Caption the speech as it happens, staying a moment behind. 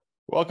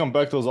Welcome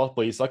back to the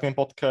Zotplay Cycling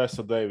Podcast.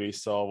 Today we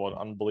saw an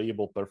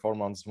unbelievable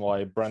performance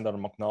by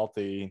Brendan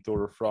McNulty in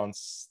Tour de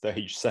France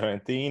stage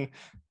 17.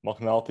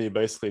 McNulty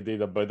basically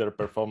did a better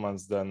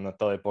performance than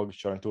Tadej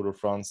Pogačar in Tour de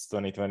France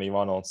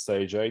 2021 on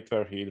stage 8,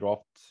 where he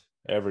dropped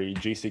every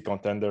GC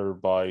contender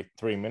by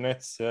 3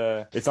 minutes.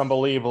 It's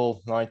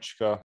unbelievable,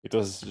 Naichka. It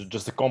was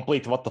just a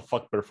complete what the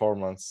fuck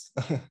performance.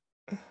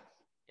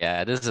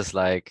 Yeah, this is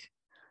like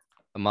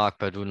a Mark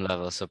Padun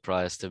level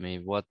surprise to me.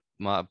 What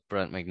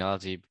Brent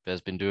McNulty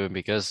has been doing,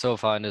 because so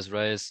far in this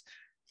race,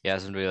 he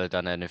hasn't really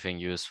done anything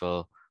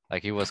useful.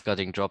 Like, he was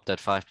getting dropped at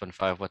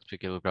 5.5 watts per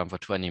kilogram for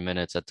 20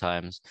 minutes at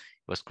times. He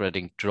was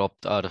getting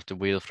dropped out of the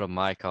wheel from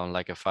Maika on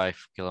like a 5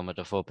 km,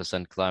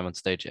 4% climb on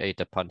stage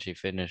 8, a punchy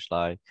finish.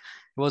 Like,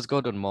 he was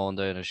good on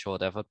Monday in a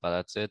short effort, but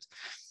that's it.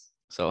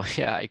 So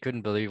yeah, I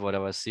couldn't believe what I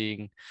was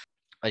seeing.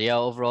 But yeah,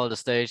 overall the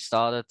stage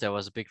started. There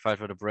was a big fight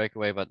for the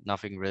breakaway, but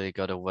nothing really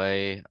got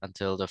away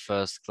until the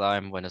first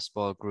climb when a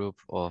small group,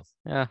 or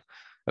yeah,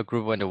 a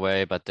group went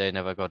away, but they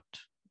never got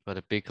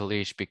a big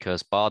leash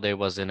because Bardet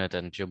was in it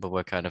and Jumbo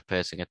were kind of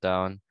pacing it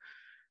down.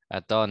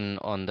 At done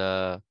on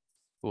the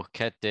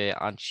Urquette de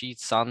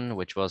Anchisan,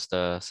 which was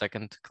the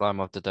second climb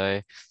of the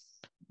day,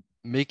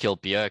 Mikkel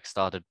Bjerg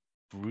started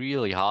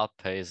really hard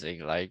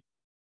pacing, like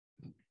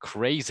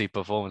crazy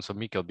performance for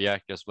Mikkel Bjerg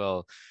as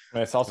well.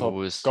 It's also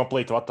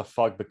complete what the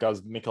fuck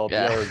because Mikkel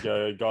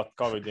Bjerg got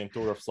COVID in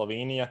Tour of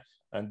Slovenia,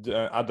 and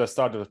at the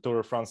start of the Tour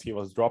of France he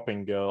was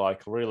dropping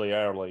like really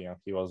early, and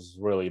he was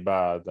really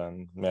bad.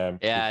 And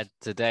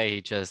today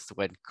he just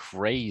went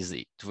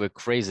crazy to a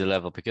crazy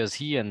level because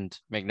he and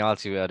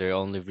McNulty are the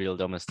only real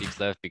domestics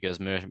left, because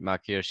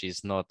Mark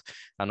Hirschi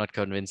I'm not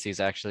convinced he's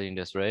actually in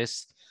this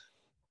race.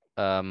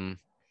 And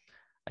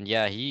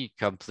yeah, he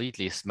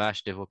completely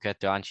smashed the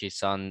Urquette de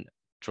Anchisan,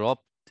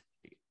 dropped.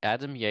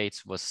 Adam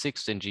Yates was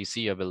sixth in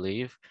GC, I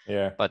believe.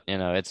 Yeah. But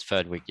it's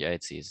third week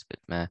Yates, he's a bit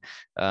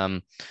meh.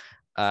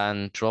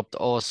 And dropped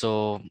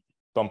also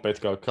Tom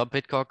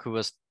Pidcock, who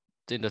was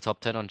in the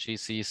top 10 on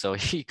GC, so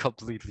he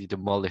completely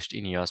demolished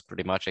Ineos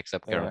pretty much,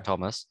 except Geraint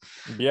Thomas.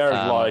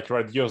 Bjerg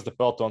reduced the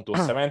peloton to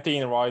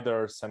 17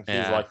 riders, and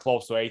he's like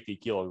close to 80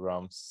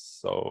 kilograms.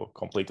 So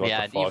complete what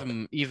the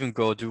fuck. Even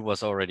Gaudu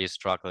was already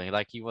struggling.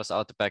 Like, he was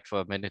out the back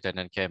for a minute and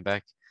then came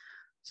back.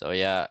 So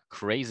yeah,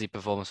 crazy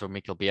performance for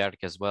Mikkel Bjerg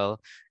as well.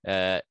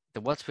 The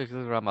watts per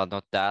kilogram are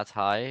not that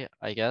high,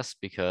 I guess,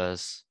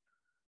 because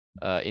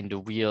in the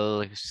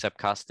wheel, Sepp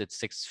Kuss did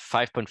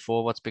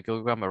 5.4 watts per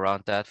kilogram,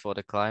 around that for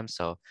the climb.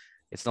 So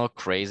it's not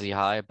crazy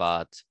high,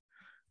 but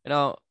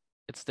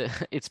it's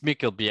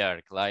Mikkel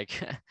Bjerg. Like,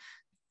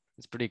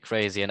 it's pretty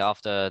crazy. And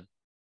after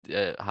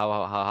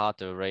how hard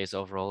the race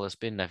overall has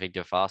been, I think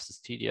the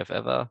fastest TDF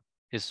ever.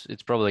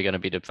 It's probably going to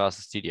be the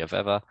fastest TDF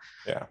ever.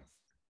 Yeah.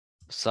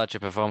 Such a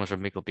performance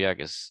from Mikkel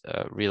Bjerg is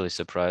really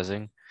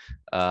surprising.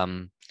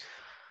 And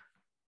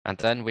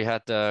then we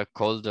had the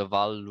Col de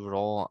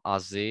Val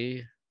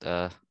Azé,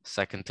 the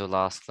second to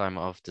last climb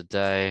of the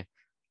day.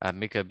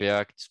 Mikkel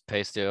Bjerg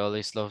paced the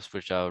early slopes,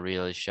 which are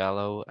really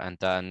shallow. And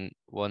then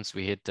once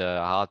we hit the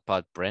hard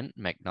part, Brent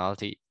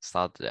McNulty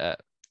started a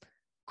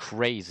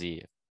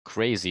crazy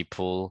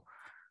pull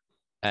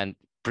and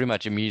pretty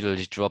much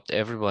immediately dropped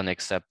everyone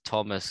except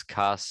Thomas,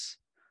 Kuss,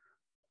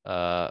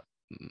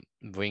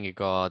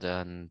 Vingegaard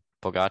and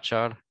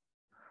Pogačar,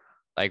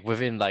 like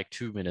within like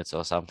 2 minutes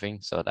or something.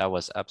 So that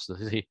was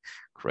absolutely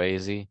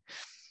crazy.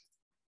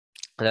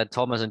 And then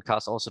Thomas and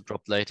Kuss also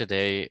dropped later.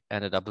 They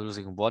ended up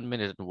losing 1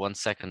 minute and 1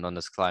 second on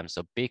this climb.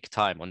 So big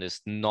time on this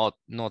not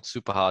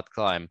super hard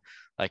climb.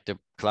 Like, the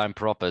climb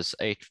proper is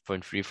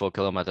 8.34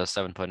 kilometers,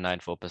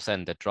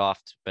 7.94%. The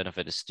draft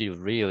benefit is still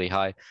really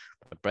high.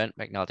 But Brent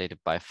McNulty did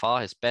by far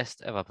his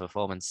best ever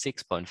performance,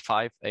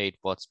 6.58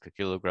 watts per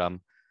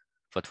kilogram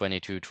for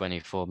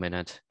 22-24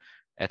 minute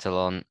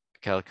Etalon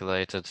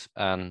calculated.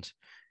 And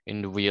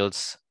in the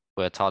wheels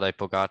were Tadej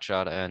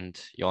Pogačar and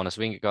Jonas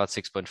Vingegaard,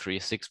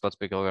 6.36 watts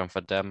per kilogram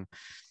for them.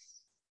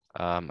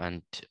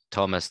 And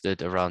Thomas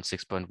did around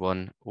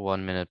 6.11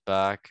 minute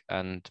back.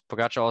 And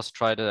Pogačar also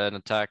tried an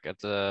attack at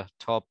the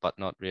top, but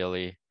not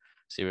really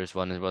serious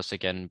one. It was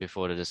again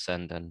before the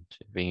descent, and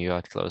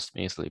Vingegaard closed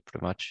easily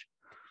pretty much.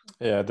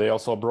 Yeah, they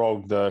also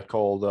broke the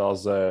Col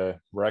d'Azé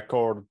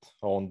record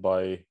owned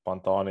by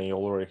Pantani,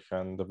 Ullrich,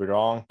 and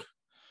Virenque.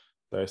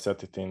 They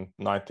set it in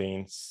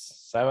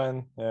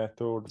 1997,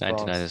 Tour de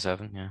France.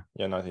 1997, yeah.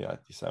 Yeah,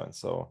 1997.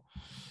 So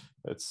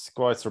it's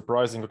quite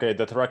surprising. Okay,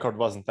 that record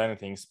wasn't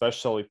anything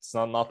special. It's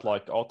not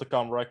like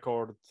Autocam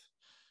record,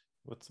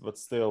 but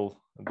still,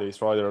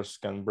 these riders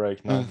can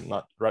break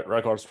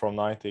records from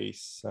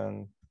 90s,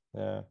 and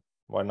yeah,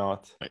 why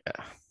not?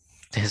 Yeah.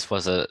 This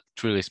was a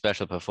truly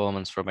special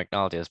performance from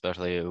McNulty,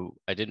 especially, who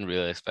I didn't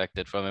really expect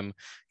it from him.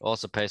 He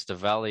also paced the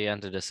valley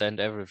and the descent,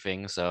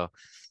 everything. So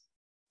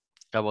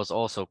that was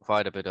also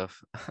quite a bit of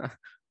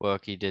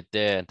work he did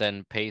there. And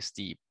then paced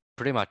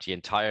pretty much the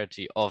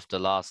entirety of the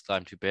last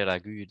climb to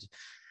Peyragudes,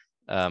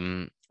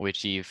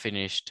 which he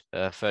finished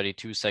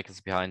 32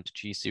 seconds behind the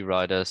GC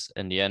riders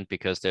in the end,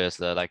 because there's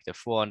the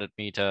 400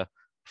 meter,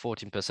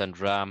 14%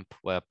 ramp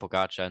where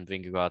Pogačar and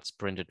Vingegaard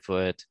sprinted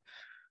for it.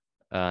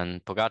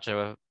 and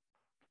Pogacar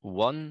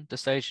won the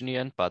stage in the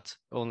end, but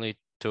only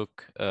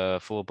took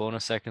 4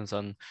 bonus seconds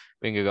on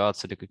Vingegaard,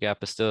 so the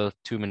gap is still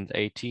 2 minutes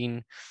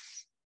 18.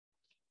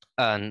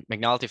 And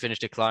McNulty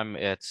finished the climb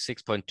at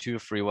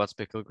 6.23 watts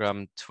per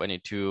kilogram,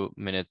 22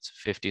 minutes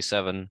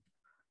 57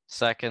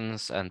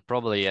 seconds, and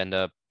probably end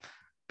up,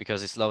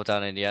 because he slowed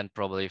down in the end,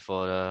 probably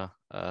for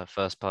the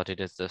first part, he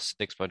did the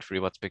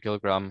 6.3 watts per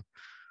kilogram,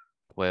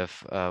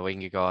 with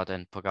Vingegaard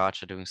and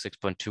Pogacar doing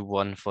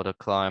 6.21 for the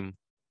climb.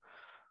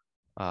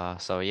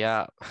 So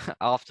yeah,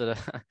 after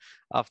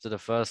the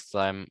first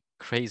climb,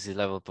 crazy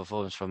level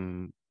performance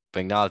from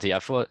McNulty.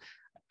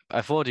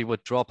 I thought he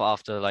would drop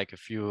after like a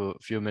few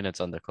minutes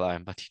on the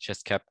climb, but he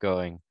just kept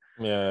going.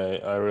 Yeah,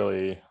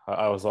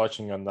 I was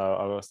watching and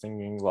I was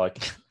thinking like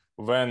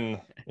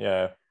when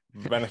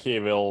he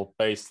will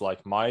pace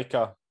like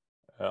Micah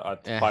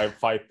at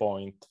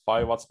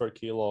 5.5 watts per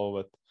kilo,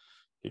 but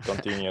he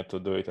continued to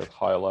do it at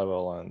high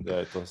level, and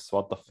it was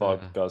what the fuck,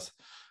 because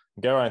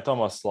Geraint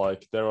Thomas,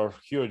 like there were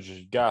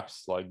huge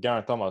gaps. Like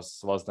Geraint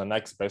Thomas was the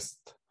next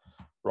best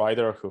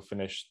rider, who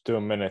finished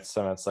 2 minutes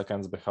 7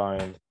 seconds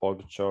behind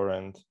Pogacar,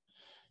 and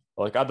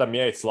like Adam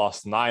Yates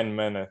lost 9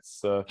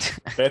 minutes.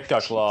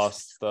 Pidcock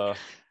lost.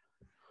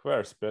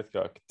 Where's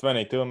Pidcock?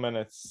 22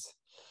 minutes.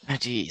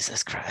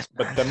 Jesus Christ!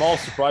 But the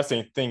most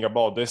surprising thing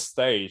about this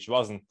stage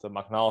wasn't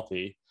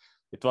McNulty.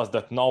 It was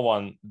that no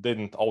one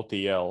didn't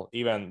OTL.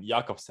 Even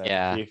Jakobsen,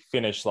 he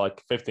finished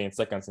like 15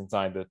 seconds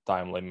inside the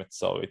time limit.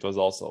 So it was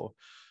also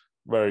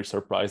very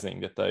surprising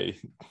that they.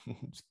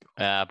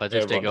 But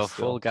if they go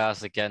full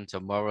gas again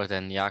tomorrow,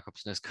 then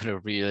Jakobsen is going to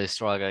really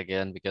struggle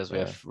again, because we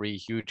have 3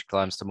 huge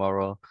climbs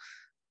tomorrow.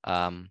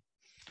 But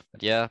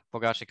yeah,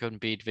 Pogacar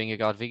couldn't beat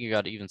Vingegaard.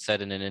 Vingegaard even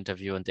said in an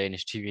interview on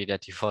Danish TV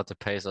that he thought the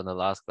pace on the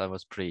last climb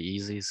was pretty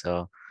easy.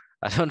 So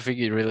I don't think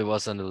he really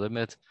was on the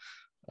limit.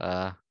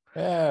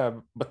 Yeah,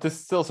 but it's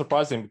still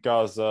surprising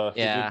because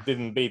he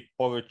didn't beat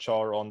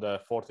Pogacar on the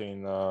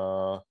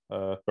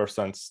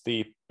 14%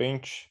 steep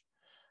pinch.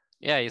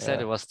 Yeah, he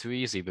said it was too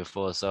easy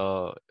before,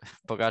 so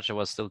Pogacar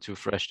was still too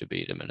fresh to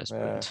beat him in a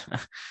sprint.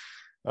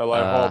 Well,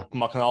 I hope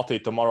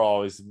McNulty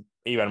tomorrow is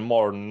even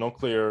more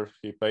nuclear.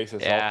 He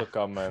paces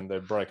Autocam and they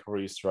break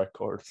Rees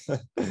record.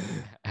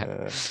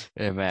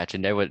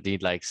 Imagine they would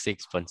need like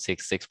 6.6,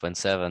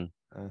 6.7,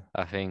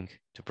 I think,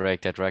 to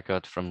break that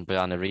record from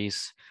Bjarne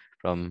Riis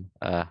from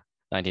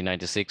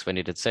 1996, when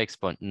he did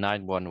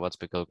 6.91 watts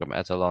per kilogram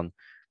Ettalon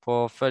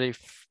for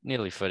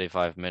nearly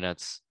 35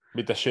 minutes.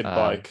 With a shit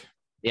bike.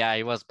 Yeah,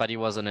 he was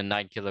on a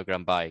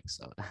 9-kilogram bike,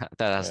 so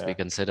that has to be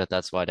considered.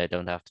 That's why they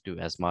don't have to do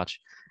as much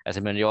as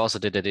him. And you also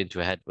did it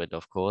into a headwind,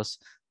 of course,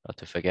 not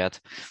to forget.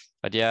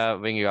 But yeah,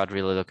 Vingegaard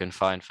really looking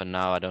fine for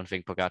now. I don't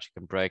think Pogacar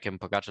can break him.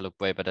 Pogacar looked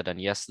way better than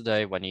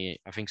yesterday, when he,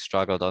 I think,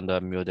 struggled on the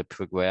Mur de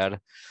Pourguère.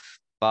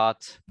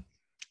 But,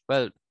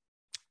 well,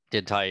 the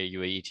entire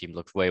UAE team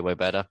looked way, way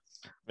better.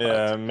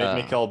 Yeah,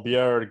 Mikkel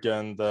Bjerg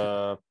and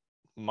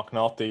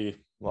McNulty,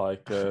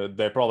 like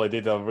they probably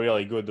did a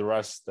really good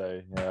rest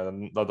day. I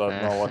don't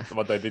know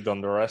what they did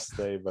on the rest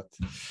day, but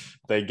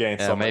they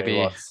gained so many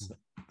watts.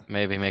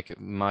 Maybe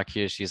Mark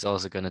Hirschi is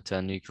also going to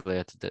turn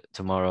nuclear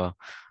tomorrow.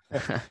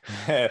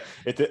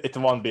 It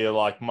won't be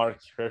like Mark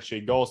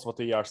Hirschi goes what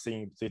we are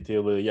seeing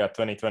till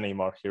 2020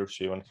 Mark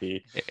Hirschi when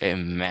he.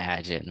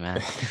 Imagine,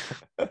 man.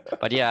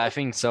 But yeah, I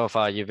think so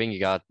far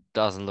Vingegaard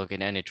doesn't look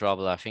in any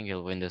trouble. I think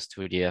he'll win this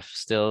 2DF.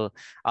 Still,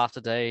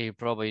 after day, he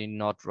probably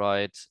not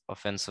ride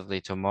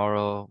offensively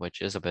tomorrow,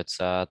 which is a bit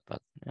sad. But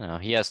you know,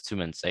 he has 2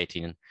 minutes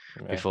 18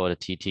 before the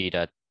TT.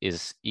 That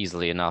is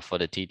easily enough for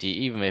the TT.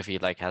 Even if he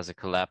like has a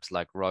collapse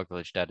like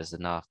Roglic, that is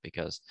enough,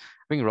 because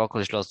I think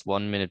Roglic lost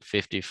 1 minute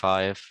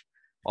 55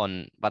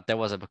 on, but there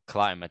was a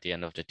climb at the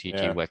end of the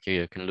TT where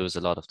you can lose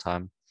a lot of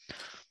time.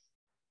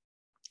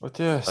 But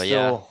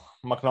still,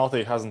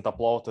 McNulty hasn't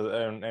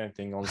uploaded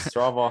anything on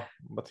Strava,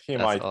 but he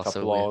might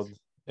upload. Weird.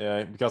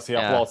 Yeah, because he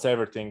uploads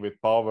everything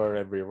with power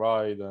every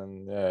ride,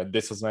 and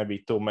this is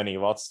maybe too many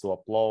watts to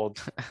upload.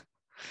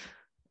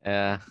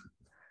 As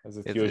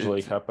it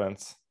usually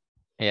happens.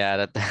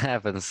 Yeah, that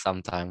happens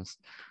sometimes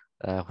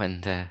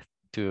when they're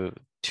too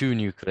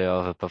nuclear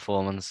of a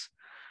performance.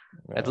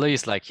 At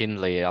least like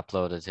Hindley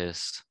uploaded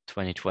his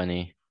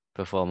 2020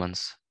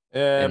 performance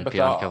in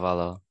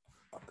Piancavallo.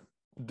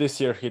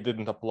 This year he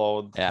didn't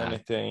upload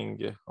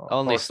anything.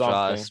 Only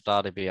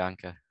Strade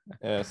Bianca.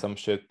 Yeah, some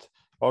shit.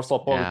 Also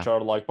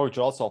Pogacar, like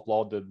Pogacar also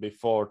uploaded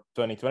before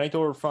 2020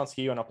 Tour de France.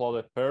 He even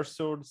uploaded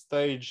Pursued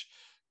stage.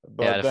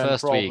 But the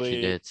first week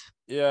he did.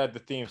 Yeah, the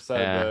team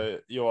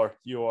said your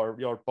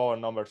power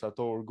numbers are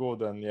too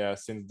good, and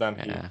since then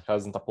he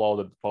hasn't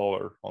uploaded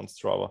power on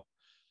Strava.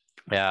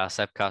 Yeah,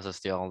 Sepp Kuss is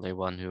the only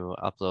one who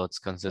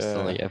uploads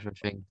consistently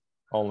everything.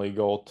 Only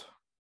GOAT.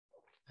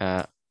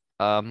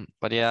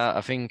 But yeah,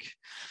 I think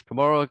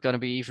tomorrow gonna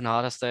be even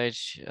harder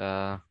stage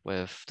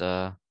with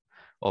the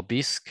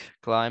Aubisque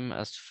climb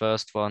as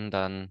first one,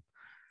 then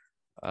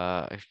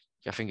I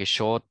think a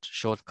short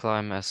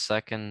climb as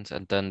second,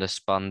 and then the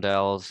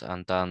Spandels,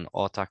 and then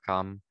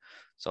Otakam.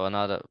 So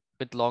another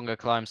bit longer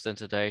climbs than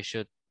today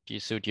should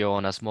suit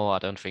Jonas more. I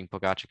don't think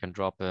Pogacar can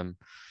drop him.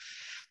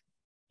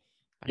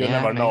 You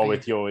Yeah, never know maybe.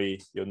 with UE.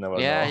 You never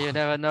Yeah, know. you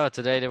never know.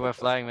 Today they were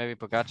flying. Maybe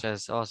Pogacar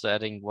is also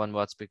adding 1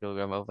 watt per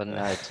kilogram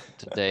overnight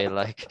today,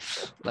 like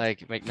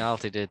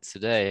McNulty did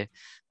today.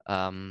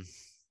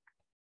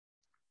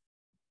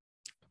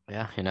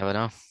 Yeah, you never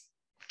know.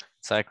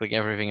 Cycling,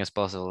 everything is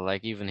possible.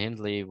 Like even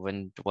Hindley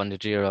won the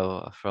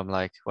Giro from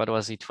like, what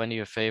was he,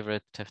 20th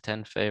favorite,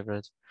 10th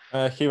favorite?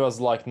 He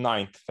was like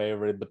 9th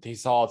favorite, but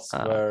his odds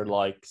were Okay.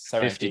 like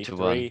 50 to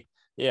 1. 73.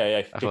 Yeah,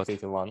 I 50 thought,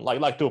 to 1.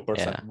 Like 2%,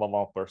 yeah,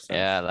 1%.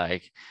 yeah,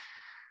 like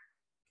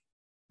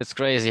it's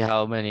crazy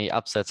how many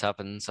upsets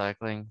happen in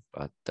cycling,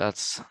 but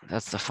that's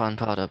the fun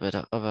part of it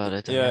about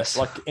it, I Yeah, guess.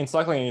 like in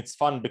cycling, it's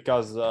fun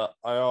because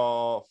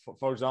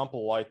for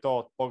example, I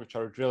thought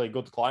Pogacar is really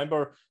good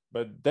climber,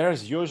 but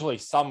there's usually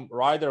some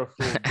rider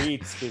who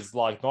beats his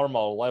like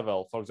normal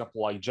level. For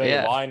example, like Jay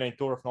Yeah. Vine in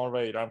Tour of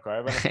Norway, Remco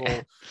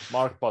Evenepoel,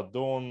 Mark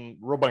Padun,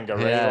 Ruben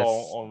Guerreiro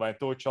Yes. on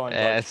Ventoux Challenge.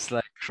 Yeah, Like it's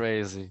like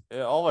crazy.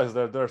 always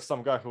there's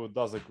some guy who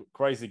does a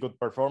crazy good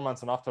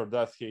performance, and after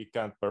that he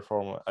can't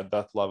perform at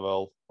that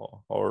level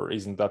or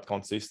isn't that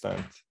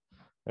consistent.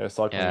 Yeah,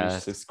 cycling Yeah,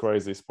 is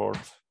crazy sport.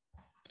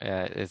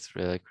 yeah, it's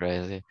really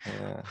crazy.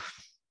 Yeah.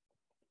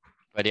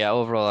 But yeah,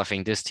 overall, I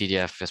think this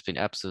TDF has been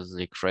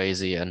absolutely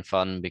crazy and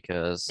fun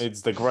because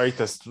It's the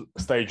greatest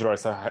stage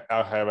race I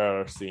have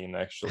ever seen,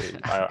 actually.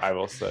 I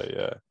will say,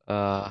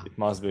 yeah, it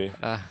must be.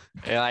 yeah,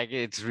 like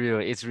it's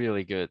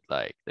really good.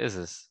 Like this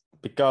is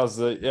Because,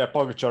 yeah,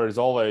 Pogacar is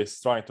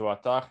always trying to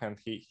attack and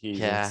he's in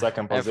yeah,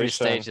 second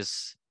position.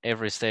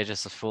 every stage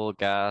is a full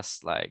gas.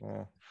 Like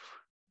Yeah.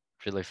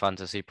 really fun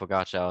to see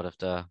Pogacar out of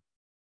the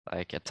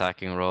like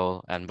attacking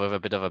role and with a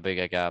bit of a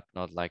bigger gap,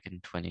 not like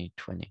in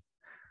 2020.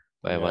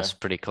 Where it Yeah. was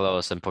pretty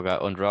close, and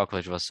Pogacar and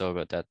Roglic was so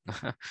good that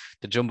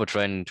the jumbo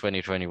train in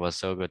 2020 was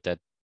so good that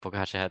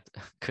Pogacar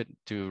could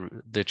do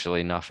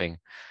literally nothing.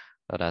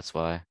 So that's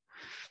why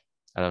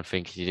I don't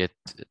think he did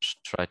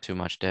try too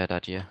much there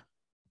that year.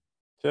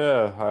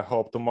 Yeah, I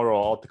hope tomorrow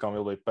Autocam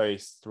will be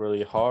paced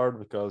really hard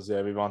because,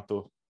 yeah, we want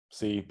to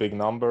see big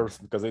numbers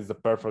because it's the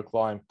perfect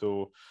climb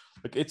to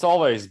like it's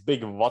always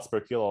big watts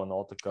per kilo on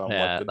Autocam.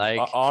 Yeah, Like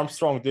like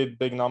Armstrong did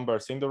big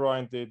numbers,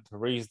 Indurain did,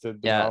 Rees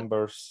did big yeah,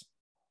 numbers.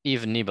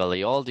 even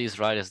Nibali, all these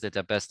riders did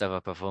their best ever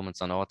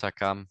performance on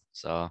Autocam.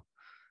 So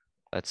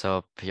let's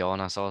hope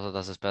Jonas also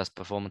does his best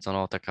performance on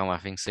Autocam. I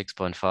think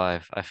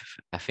 6.5.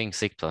 I think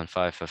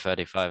 6.5 for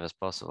 35 is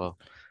possible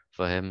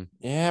for him.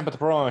 Yeah, but the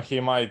problem he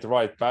might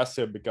ride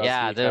passive because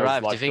Yeah, he the has right.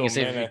 The like thing two is,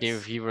 if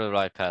minutes. he will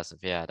ride passive,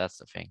 yeah, that's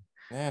the thing.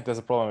 Yeah, there's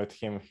a problem with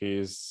him.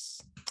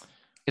 He's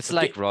It's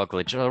like, like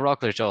Roglic.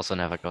 Roglic also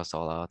never goes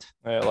all out.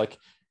 like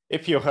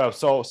if you have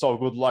so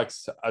good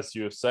legs as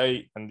you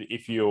say, and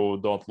if you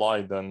don't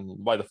lie, then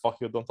why the fuck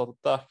you don't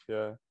attack?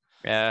 Yeah.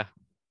 Yeah,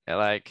 yeah,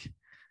 like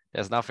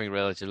there's nothing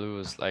really to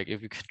lose. Like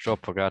if you could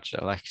drop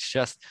Pogacar, like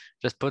just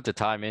put the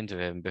time into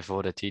him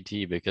before the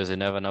TT because you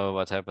never know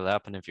what will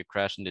happen if you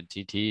crash in the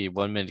TT.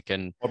 1 minute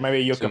can Or maybe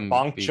you can soon be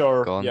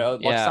puncture. gone. Yeah,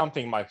 like Yeah,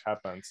 something might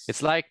happen.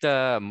 it's like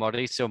the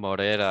Mauricio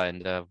Moreira in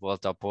the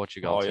Vuelta a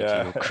Portugal Oh TT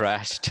yeah. who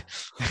crashed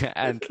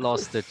and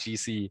lost the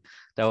GC.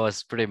 That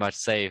was pretty much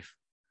safe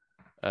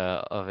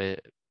of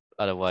it.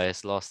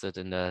 Otherwise, lost it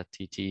in the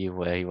TT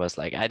where he was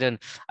like, I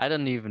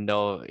don't even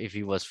know if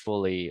he was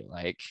fully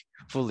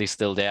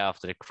still there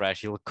after the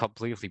crash. He was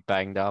completely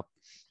banged up.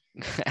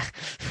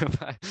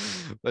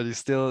 but he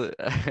still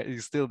he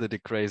still did a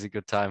crazy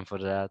good time for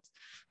that.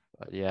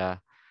 But yeah,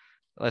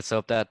 let's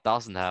hope that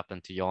doesn't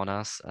happen to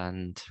Jonas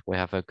and we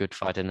have a good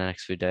fight in the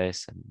next few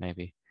days and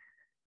maybe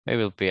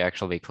it'll be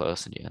actually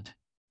close in the end.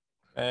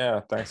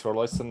 Yeah, thanks for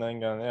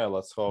listening, and yeah,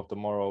 let's hope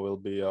tomorrow will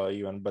be an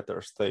even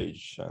better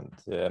stage, and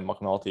yeah,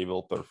 McNulty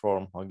will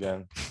perform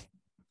again.